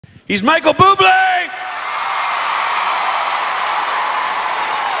He's Michael Buble!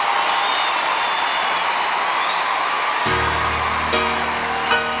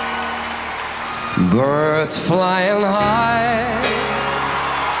 Birds flying high,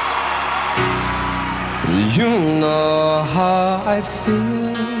 you know how I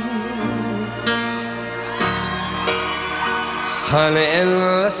feel. Sun in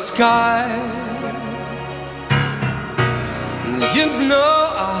the sky, you know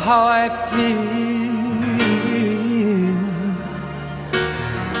how I feel.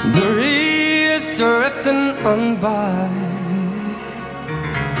 Breeze drifting on by,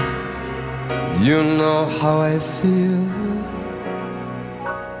 you know how I feel.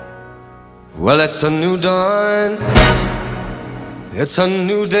 Well, it's a new dawn, it's a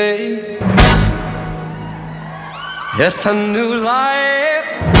new day, it's a new life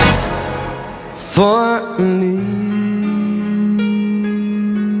for me.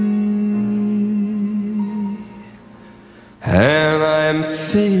 And I'm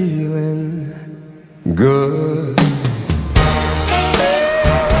feeling good.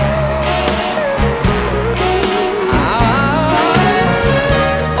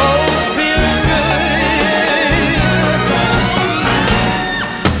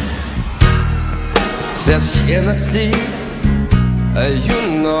 Fish in the sea, you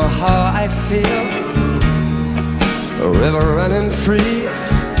know how I feel. A river running free,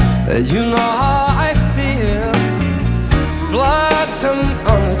 you know how I feel. Blossom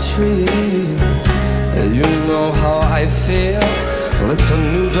on a tree, you know how I feel. Well, it's a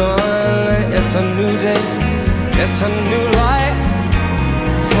new dawn, it's a new day, it's a new life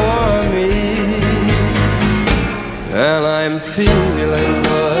for me. And I'm feeling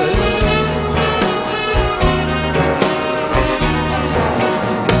good.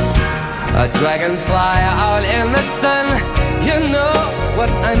 A dragonfly out in the sun, you know what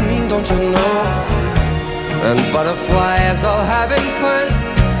I mean, don't you know? And butterflies all having fun,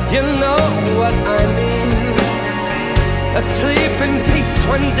 you know what I mean. Asleep in peace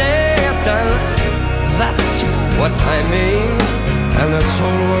when day is done, that's what I mean. And this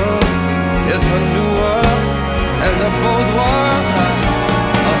whole world is a new world, and the both worlds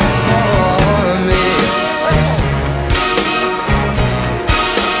are for me.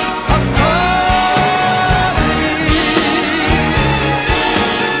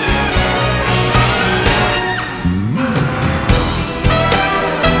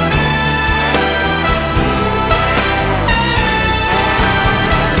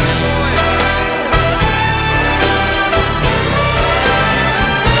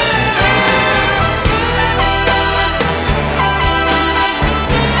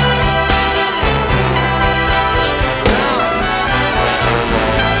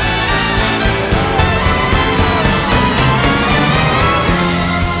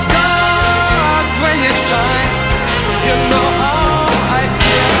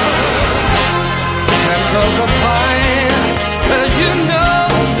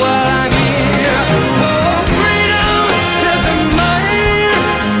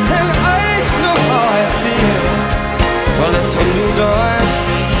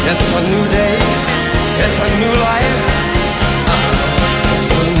 It's a new day, it's a new life.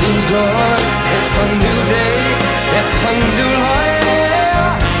 It's a new dawn, it's a new day, it's a new life.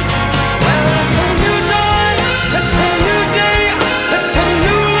 Well, it's a new dawn, it's a new day, it's a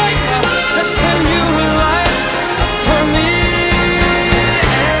new life, it's a new life for me.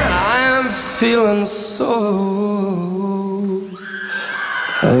 And I'm feeling so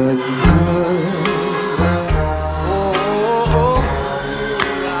good.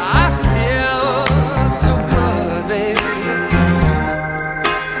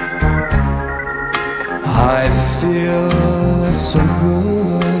 I feel so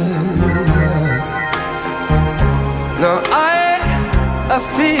good. No, I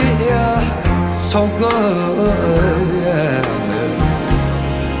feel so good. Yeah.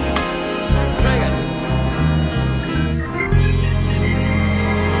 Bring it.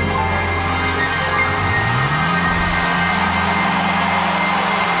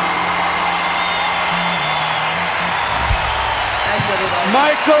 Thanks, everybody.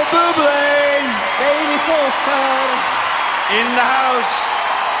 Michael Buble! Baby Foster In the house.